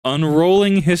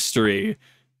Unrolling history.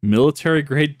 Military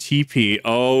grade TP.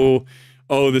 Oh,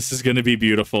 this is going to be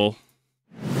beautiful.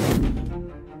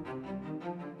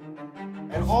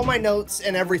 And all my notes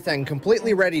and everything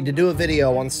completely ready to do a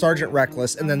video on Sergeant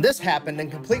Reckless, and then this happened and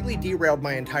completely derailed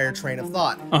my entire train of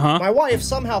thought. My wife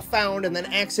somehow found and then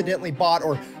accidentally bought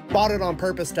it on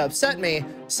purpose to upset me,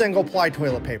 single-ply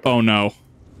toilet paper. Oh no.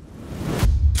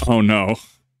 Oh no.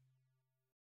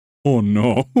 Oh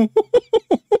no.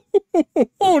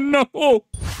 Oh no.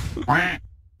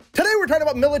 Today we're talking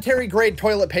about military grade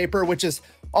toilet paper, which is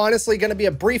honestly going to be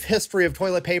a brief history of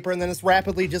toilet paper, and then it's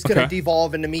rapidly just going to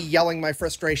devolve into me yelling my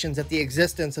frustrations at the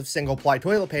existence of single-ply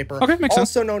toilet paper,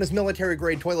 also known as military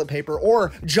grade toilet paper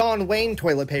or John Wayne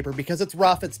toilet paper, because it's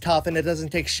rough, it's tough, and it doesn't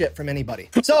take shit from anybody.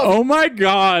 So, oh my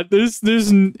God, there's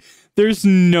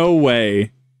no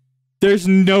way. There's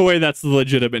no way that's the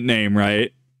legitimate name,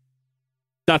 right?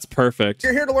 That's perfect.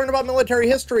 You're here to learn about military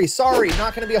history. Sorry,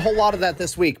 not going to be a whole lot of that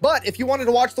this week. But if you wanted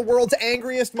to watch the world's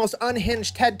angriest, most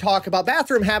unhinged TED Talk about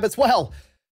bathroom habits, well,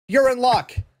 you're in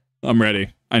luck. I'm ready.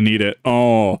 I need it.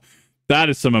 Oh, that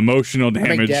is some emotional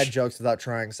damage. I make dad jokes without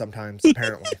trying sometimes,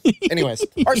 apparently. Anyways,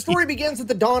 our story begins at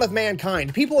the dawn of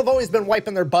mankind. People have always been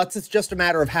wiping their butts. It's just a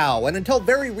matter of how. And until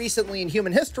very recently in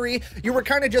human history, you were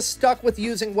kind of just stuck with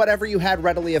using whatever you had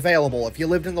readily available. If you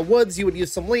lived in the woods, you would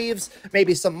use some leaves,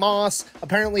 maybe some moss.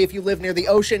 Apparently, if you lived near the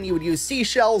ocean, you would use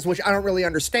seashells, which I don't really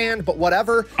understand, but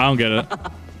whatever. I don't get it.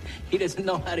 He doesn't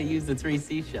know how to use the 3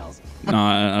 seashells. No,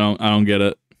 I don't get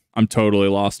it. I'm totally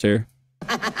lost here.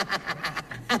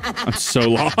 I'm so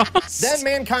lost. Then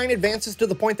mankind advances to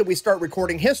the point that we start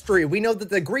recording history. We know that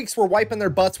the Greeks were wiping their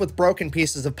butts with broken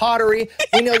pieces of pottery.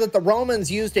 We know that the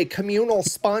Romans used a communal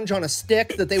sponge on a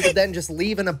stick that they would then just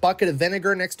leave in a bucket of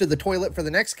vinegar next to the toilet for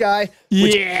the next guy.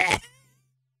 Yeah.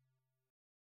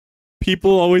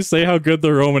 People always say how good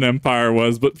the Roman Empire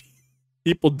was, but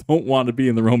people don't want to be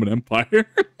in the Roman Empire.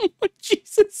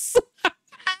 Jesus.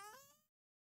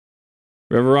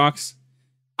 River Rocks.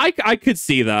 I could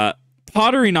see that.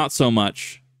 Pottery, not so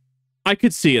much. I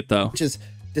could see it, though. Which is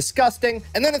disgusting.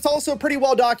 And then it's also pretty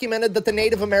well documented that the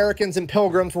Native Americans and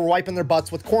Pilgrims were wiping their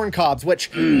butts with corn cobs, which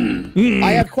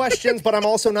I have questions, but I'm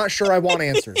also not sure I want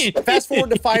answers. Fast forward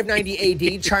to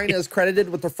 590 AD, China is credited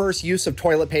with the first use of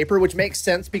toilet paper, which makes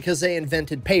sense because they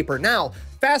invented paper. Now,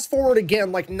 fast forward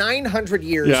again, like 900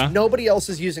 years, nobody else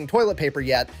is using toilet paper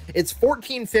yet. It's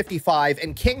 1455,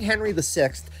 and King Henry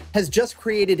VI has just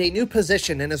created a new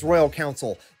position in his royal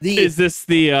council. Is this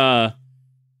the,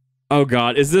 oh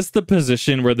God, is this the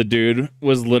position where the dude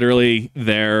was literally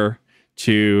there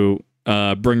to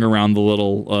bring around the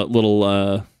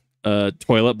little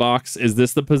toilet box? Is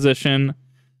this the position?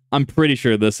 I'm pretty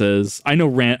sure this is. I know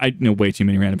way too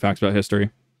many random facts about history.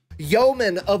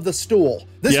 Yeoman of the stool.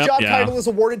 This job title is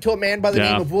awarded to a man by the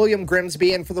name of William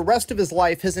Grimsby, and for the rest of his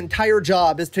life, his entire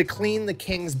job is to clean the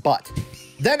king's butt.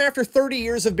 Then after 30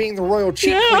 years of being the royal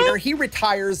cheek cleaner, he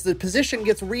retires. The position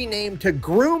gets renamed to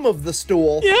groom of the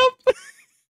stool. Yep.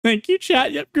 Thank you,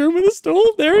 chat. Yep, groom of the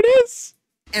stool. There it is.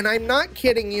 And I'm not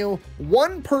kidding you.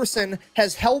 One person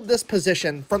has held this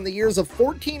position from the years of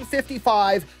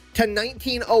 1455 to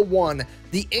 1901.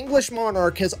 The English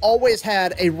monarch has always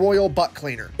had a royal butt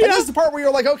cleaner. And this is the part where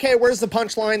you're like, okay, where's the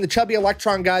punchline? The chubby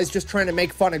electron guy's just trying to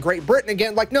make fun of Great Britain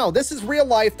again. Like, no, this is real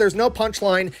life. There's no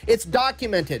punchline. It's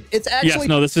documented. It's actually... Yes,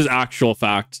 no, this is actual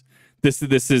fact. This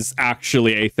is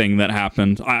actually a thing that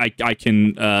happened. I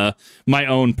can, my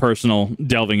own personal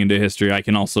delving into history, I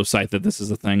can also cite that this is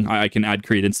a thing. I can add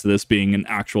credence to this being an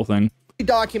actual thing.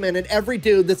 Documented every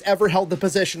dude that's ever held the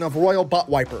position of royal butt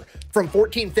wiper from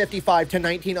 1455 to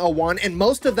 1901, and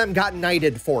most of them got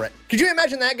knighted for it. Could you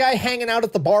imagine that guy hanging out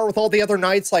at the bar with all the other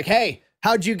knights like, hey,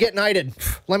 how'd you get knighted?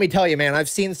 Let me tell you, man,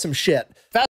 I've seen some shit.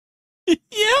 Yep.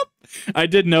 I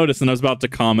did notice, and I was about to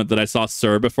comment that I saw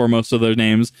Sir before most of their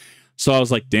names, so I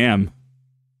was like, damn,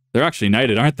 they're actually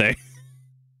knighted, aren't they?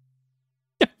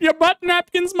 Your butt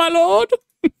napkins, my lord.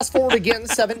 Fast forward again,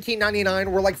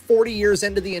 1799, we're like 40 years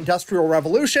into the Industrial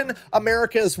Revolution.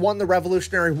 America has won the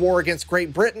Revolutionary War against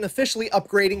Great Britain, officially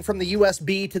upgrading from the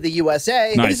USB to the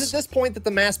USA. It is at this point that the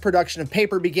mass production of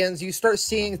paper begins. You start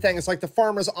seeing things like the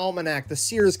Farmer's Almanac, the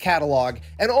Sears catalog,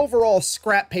 and overall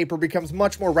scrap paper becomes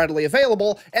much more readily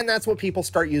available, and that's what people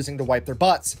start using to wipe their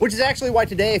butts. Which is actually why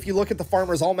today, if you look at the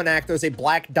Farmer's Almanac, there's a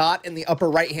black dot in the upper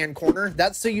right-hand corner.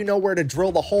 That's so you know where to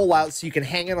drill the hole out so you can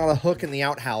hang it on a hook in the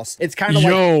outhouse. It's kind of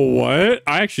like... Yo, what?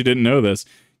 I actually didn't know this.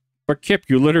 But Kip,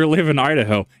 you literally live in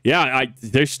Idaho. Yeah,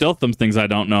 there's still some things I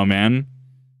don't know, man.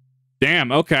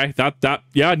 Damn, okay.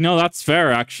 Yeah, no, that's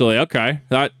fair, actually. Okay.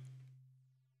 That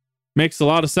makes a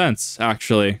lot of sense,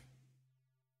 actually.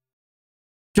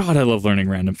 God, I love learning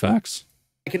random facts.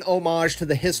 like an homage to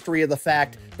the history of the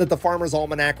fact that the Farmer's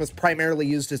Almanac was primarily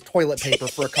used as toilet paper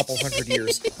for a couple hundred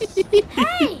years.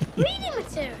 Hey, reading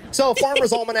material. So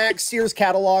Farmer's Almanac, Sears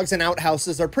catalogs, and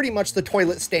outhouses are pretty much the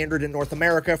toilet standard in North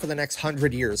America for the next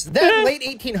 100 years. Then late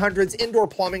 1800s, indoor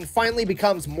plumbing finally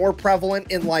becomes more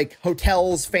prevalent in like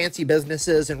hotels, fancy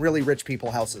businesses, and really rich people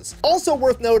houses. Also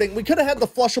worth noting, we could have had the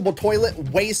flushable toilet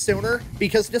way sooner,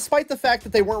 because despite the fact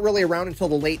that they weren't really around until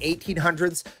the late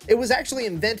 1800s, it was actually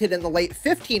invented in the late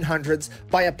 1500s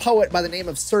by a poet by the name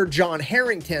of Sir John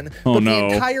Harrington, but the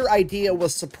entire idea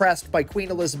was suppressed by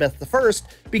Queen Elizabeth I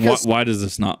because...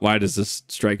 Why does this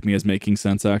strike me as making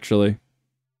sense, actually?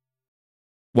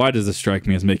 Why does this strike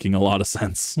me as making a lot of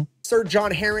sense? Sir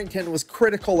John Harrington was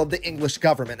critical of the English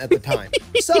government at the time.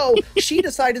 So she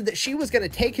decided that she was going to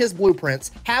take his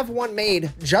blueprints, have one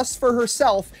made just for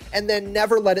herself, and then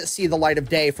never let it see the light of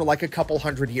day for like a couple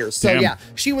hundred years. So yeah,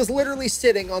 she was literally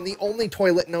sitting on the only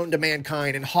toilet known to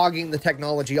mankind and hogging the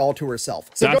technology all to herself.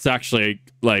 So that's actually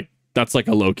like, that's like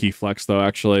a low-key flex though,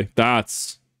 actually.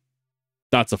 That's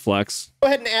a flex. Go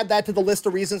ahead and add that to the list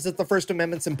of reasons that the First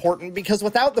Amendment's important, because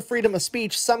without the freedom of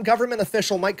speech, some government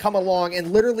official might come along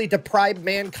and literally deprive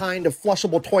mankind of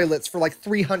flushable toilets for like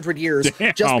 300 years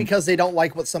just because they don't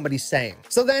like what somebody's saying.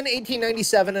 So then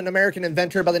 1897, an American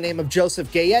inventor by the name of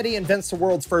Joseph Gayety invents the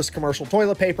world's first commercial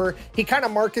toilet paper. He kind of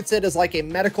markets it as like a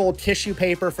medical tissue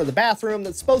paper for the bathroom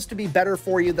that's supposed to be better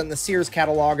for you than the Sears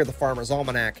catalog or the Farmer's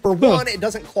Almanac. For one, it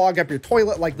doesn't clog up your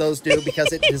toilet like those do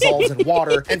because it dissolves in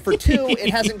water. And for two,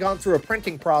 it hasn't gone through a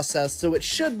printing process, so it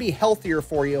should be healthier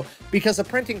for you, because a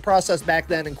printing process back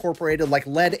then incorporated like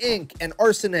lead ink and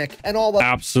arsenic and all the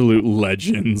absolute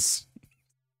legends.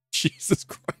 Jesus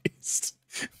Christ.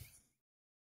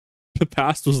 The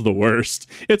past was the worst.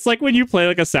 It's like when you play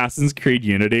like Assassin's Creed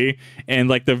Unity and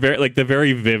like the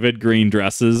very vivid green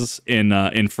dresses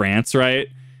in France, right?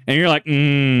 And you're like,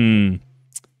 isn't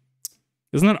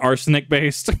that arsenic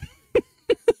based?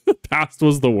 The past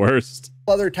was the worst.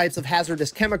 Other types of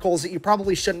hazardous chemicals that you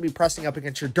probably shouldn't be pressing up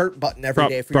against your dirt button every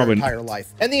day for your entire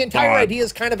life. And the entire idea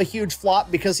is kind of a huge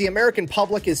flop because the American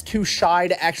public is too shy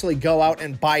to actually go out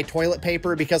and buy toilet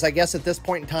paper, because I guess at this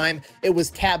point in time, it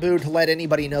was taboo to let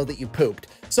anybody know that you pooped.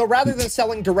 So rather than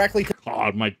selling directly to...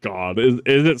 God, my God.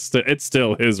 It's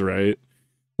still his, right?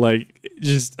 Like,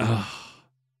 just...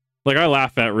 like, I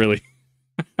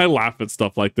laugh at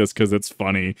stuff like this because it's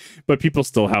funny, but people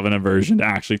still have an aversion to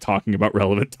actually talking about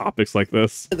relevant topics like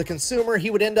this. To the consumer, he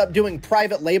would end up doing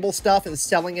private label stuff and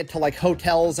selling it to like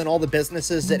hotels and all the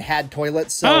businesses that had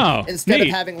toilets. So instead of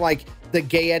having like the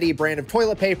Gayety brand of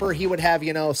toilet paper, he would have,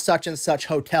 you know, such and such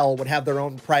hotel would have their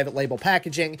own private label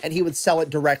packaging, and he would sell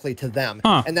it directly to them.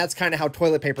 And that's kind of how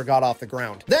toilet paper got off the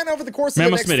ground. Then over the course of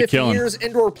the next 50 years,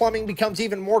 indoor plumbing becomes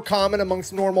even more common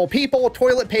amongst normal people.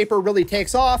 Toilet paper really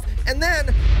takes off. And then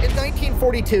in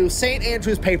 1942, St.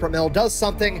 Andrew's paper mill does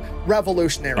something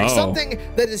revolutionary, something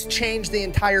that has changed the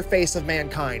entire face of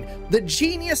mankind. The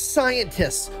genius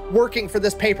scientists working for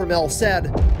this paper mill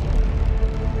said,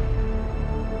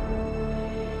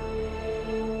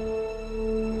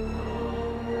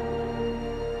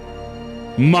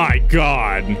 my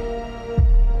God.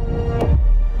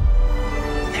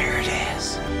 There it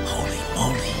is. Holy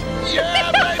moly.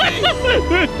 Yeah, baby!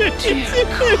 Dear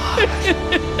God.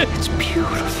 It's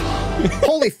beautiful.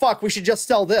 Holy fuck, we should just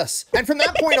sell this. And from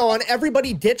that point on,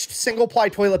 everybody ditched single-ply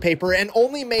toilet paper and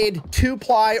only made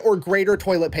two-ply or greater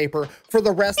toilet paper for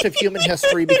the rest of human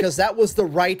history, because that was the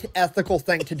right ethical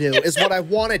thing to do, is what I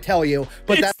want to tell you.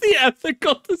 But it's the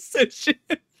ethical decision.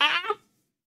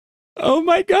 Oh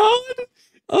my God.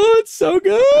 Oh, it's so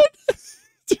good.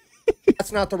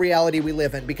 That's not the reality we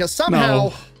live in, because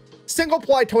somehow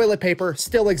single-ply toilet paper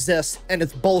still exists, and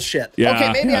it's bullshit.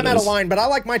 Okay, maybe I'm out of line, but I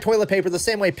like my toilet paper the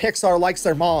same way Pixar likes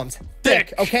their moms.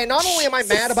 Thick. Okay, not only am I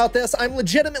mad about this, I'm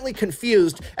legitimately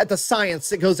confused at the science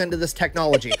that goes into this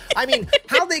technology. I mean,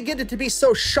 how they get it to be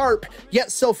so sharp,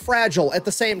 yet so fragile at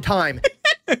the same time.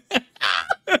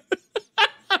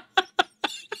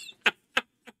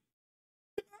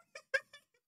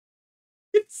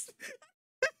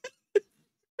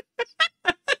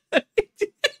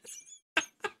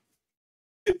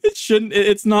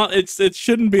 It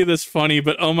shouldn't be this funny,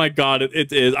 but oh my God,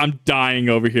 it is. I'm dying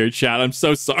over here, chat. I'm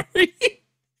so sorry.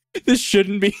 This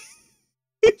shouldn't be.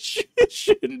 It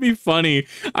shouldn't be funny.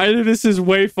 Either this is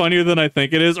way funnier than I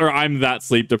think it is, or I'm that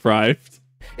sleep deprived.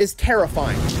 is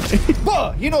terrifying.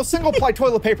 Buh! You know, single-ply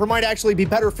toilet paper might actually be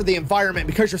better for the environment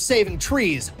because you're saving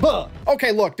trees. Buh!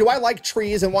 Okay, look, do I like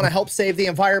trees and want to help save the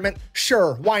environment?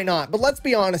 Sure, why not? But let's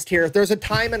be honest here. There's a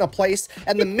time and a place,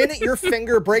 and the minute your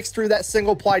finger breaks through that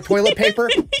single-ply toilet paper,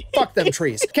 fuck them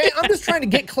trees. Okay, I'm just trying to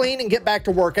get clean and get back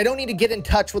to work. I don't need to get in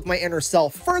touch with my inner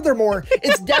self. Furthermore,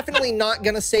 it's definitely not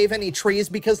gonna save any trees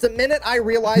because the minute I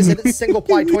realize that it's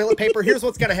single-ply toilet paper, here's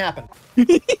what's gonna happen.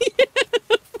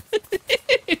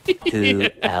 2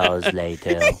 hours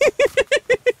later.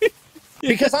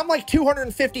 Because I'm like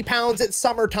 250 pounds, it's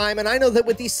summertime, and I know that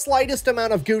with the slightest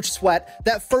amount of gooch sweat,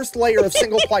 that first layer of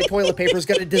single-ply toilet paper is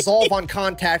gonna dissolve on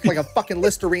contact like a fucking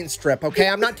Listerine strip, okay?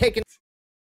 I'm not taking...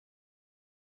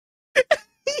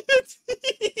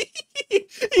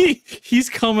 He's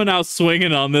coming out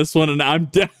swinging on this one, and I'm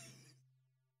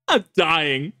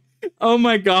dying. Oh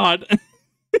my god.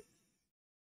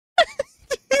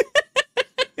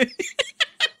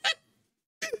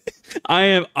 I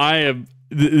am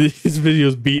this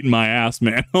video's beating my ass,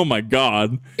 man. Oh my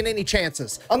god. Any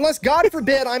chances. Unless, God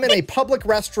forbid, I'm in a public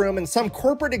restroom and some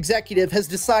corporate executive has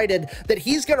decided that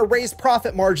he's gonna raise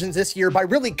profit margins this year by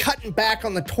really cutting back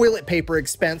on the toilet paper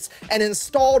expense and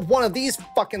installed one of these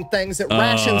fucking things that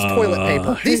rations toilet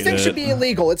paper. These things should be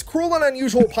illegal. It's cruel and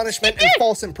unusual punishment and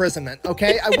false imprisonment,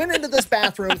 okay? I went into this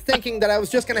bathroom thinking that I was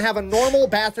just gonna have a normal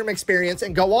bathroom experience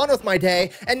and go on with my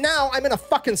day, and now I'm in a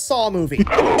fucking Saw movie.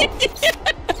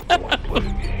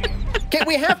 Okay,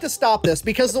 we have to stop this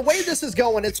because the way this is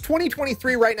going, it's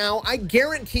 2023 right now. I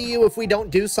guarantee you if we don't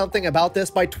do something about this,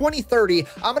 by 2030,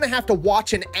 I'm gonna have to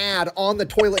watch an ad on the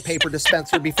toilet paper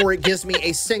dispenser before it gives me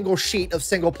a single sheet of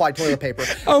single-ply toilet paper.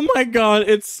 Oh my god,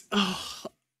 it's... Oh,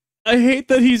 I hate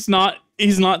that he's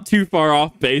not too far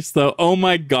off base though. Oh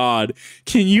my god.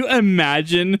 Can you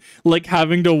imagine like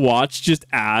having to watch just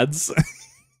ads?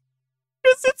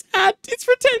 Because it's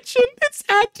retention. It's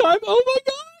ad time. Oh my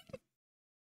god.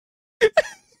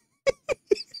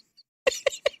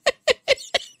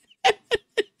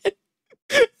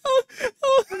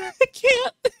 I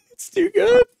can't. It's too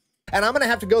good. And I'm gonna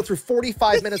have to go through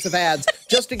 45 minutes of ads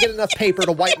just to get enough paper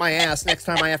to wipe my ass next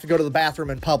time I have to go to the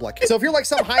bathroom in public. So if you're like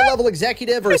some high-level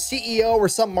executive or a CEO or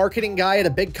some marketing guy at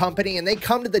a big company and they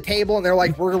come to the table and they're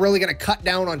like, we're really gonna cut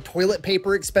down on toilet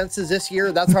paper expenses this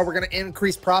year, that's how we're gonna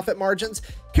increase profit margins,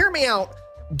 hear me out.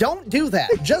 Don't do that.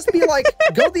 Just be like,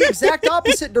 go the exact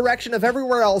opposite direction of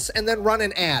everywhere else and then run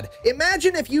an ad.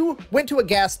 Imagine if you went to a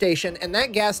gas station and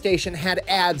that gas station had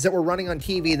ads that were running on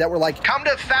TV that were like, come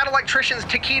to Fat Electrician's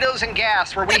Taquitos and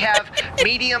Gas, where we have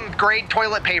medium grade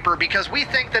toilet paper because we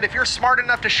think that if you're smart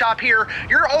enough to shop here,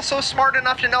 you're also smart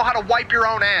enough to know how to wipe your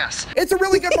own ass. It's a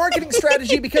really good marketing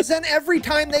strategy because then every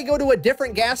time they go to a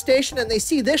different gas station and they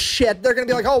see this shit, they're gonna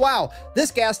be like, oh wow,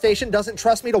 this gas station doesn't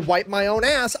trust me to wipe my own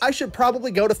ass. I should probably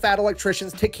go to Fat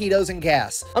Electrician's Taquitos and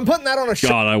Gas. I'm putting that on a shirt.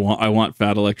 God, I want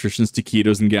Fat Electrician's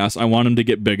Taquitos and Gas. I want him to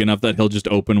get big enough that he'll just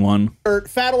open one.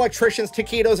 Fat Electrician's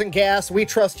Taquitos and Gas. We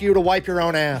trust you to wipe your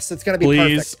own ass. It's gonna be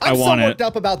perfect. I'm so worked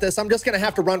up about this. I'm just gonna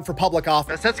have to run for public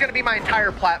office. That's gonna be my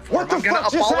entire platform. I'm gonna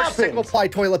abolish single-ply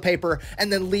toilet paper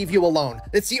and then leave you alone.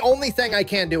 It's the only thing I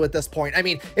can do at this point. I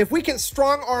mean, if we can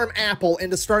strong-arm Apple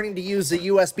into starting to use the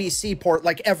USB-C port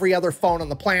like every other phone on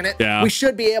the planet, we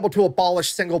should be able to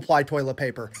abolish single-ply toilet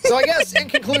paper. So I guess, in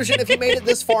conclusion, if you made it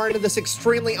this far into this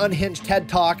extremely unhinged TED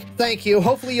Talk, thank you.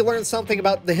 Hopefully you learned something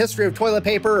about the history of toilet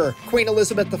paper or Queen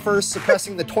Elizabeth I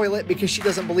suppressing the toilet because she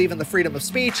doesn't believe in the freedom of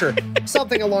speech or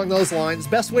something along those lines.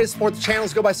 Best way to support the channel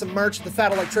is go buy some merch at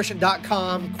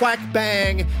thefatelectrician.com. Quack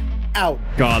bang, out.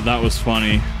 God, that was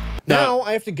funny. Now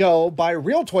I have to go buy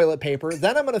real toilet paper,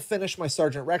 then I'm going to finish my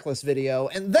Sergeant Reckless video,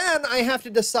 and then I have to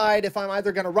decide if I'm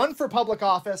either going to run for public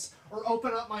office or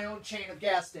open up my own chain of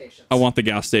gas stations. I want the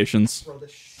gas stations.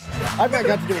 I've not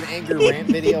got to do an angry rant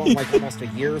video in like almost a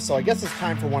year, so I guess it's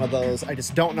time for one of those. I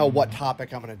just don't know what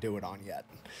topic I'm going to do it on yet.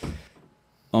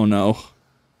 Oh no.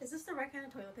 Is this the right kind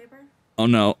of toilet paper? Oh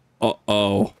no.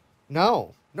 Uh-oh.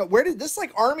 No. No, where did this,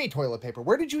 like, army toilet paper?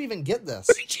 Where did you even get this?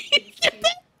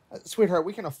 Sweetheart,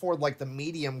 we can afford like the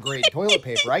medium grade toilet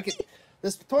paper.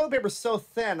 This toilet paper is so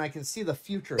thin I can see the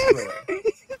future through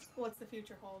it. What's the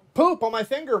future hold? Poop on my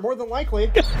finger, more than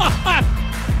likely.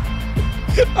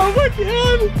 Oh my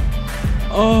god.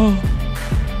 Oh.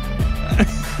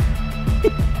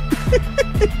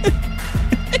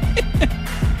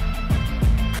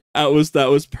 That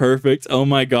was perfect. Oh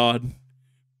my god.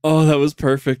 Oh, that was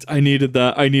perfect. I needed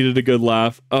that. I needed a good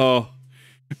laugh. Oh.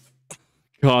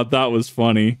 God, that was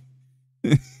funny.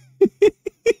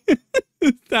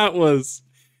 that was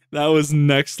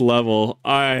next level.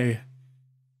 I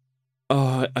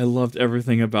loved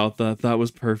everything about that. That was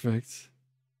perfect.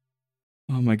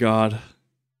 Oh my god.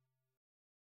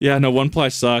 Yeah, no, one ply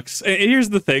sucks. And here's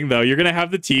the thing, though: you're gonna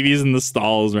have the TVs in the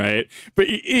stalls, right? But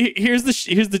here's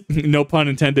the no pun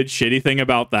intended shitty thing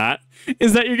about that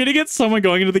is that you're gonna get someone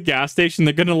going into the gas station.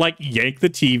 They're gonna like yank the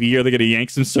TV, or they're gonna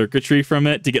yank some circuitry from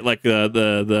it to get like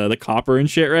the copper and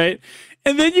shit, right?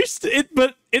 And then they're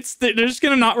just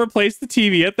gonna not replace the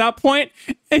TV at that point,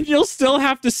 and you'll still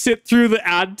have to sit through the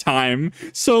ad time.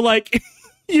 So like.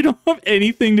 You don't have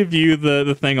anything to view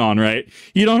the thing on, right?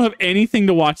 You don't have anything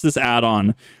to watch this ad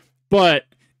on, but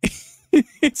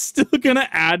it's still gonna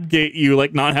ad gate you,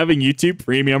 like not having YouTube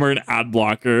Premium or an ad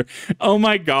blocker. Oh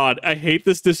my god, I hate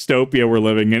this dystopia we're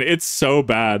living in. It's so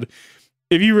bad.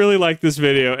 If you really like this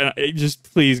video,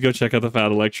 just please go check out the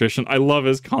Fat Electrician. I love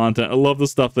his content. I love the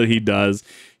stuff that he does.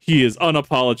 He is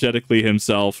unapologetically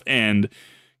himself, and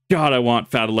God, I want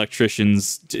Fat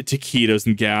Electricians taquitos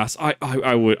and gas.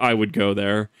 I would go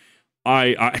there.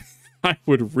 I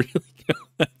would really go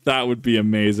there. That would be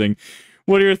amazing.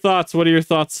 What are your thoughts? What are your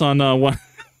thoughts on one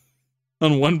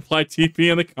ply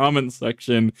TP in the comment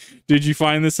section? Did you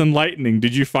find this enlightening?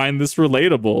 Did you find this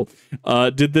relatable?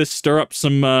 Did this stir up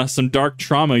some dark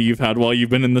trauma you've had while you've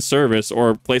been in the service,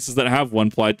 or places that have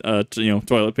one ply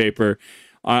toilet paper?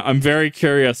 I'm very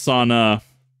curious on I'm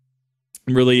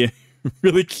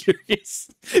really curious.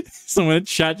 Someone in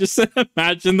chat just said,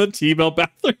 imagine the T-Bell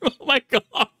bathroom. Oh my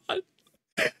god.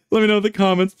 Let me know in the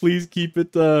comments, please. Keep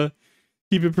it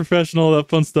professional, all that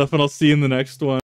fun stuff, and I'll see you in the next one.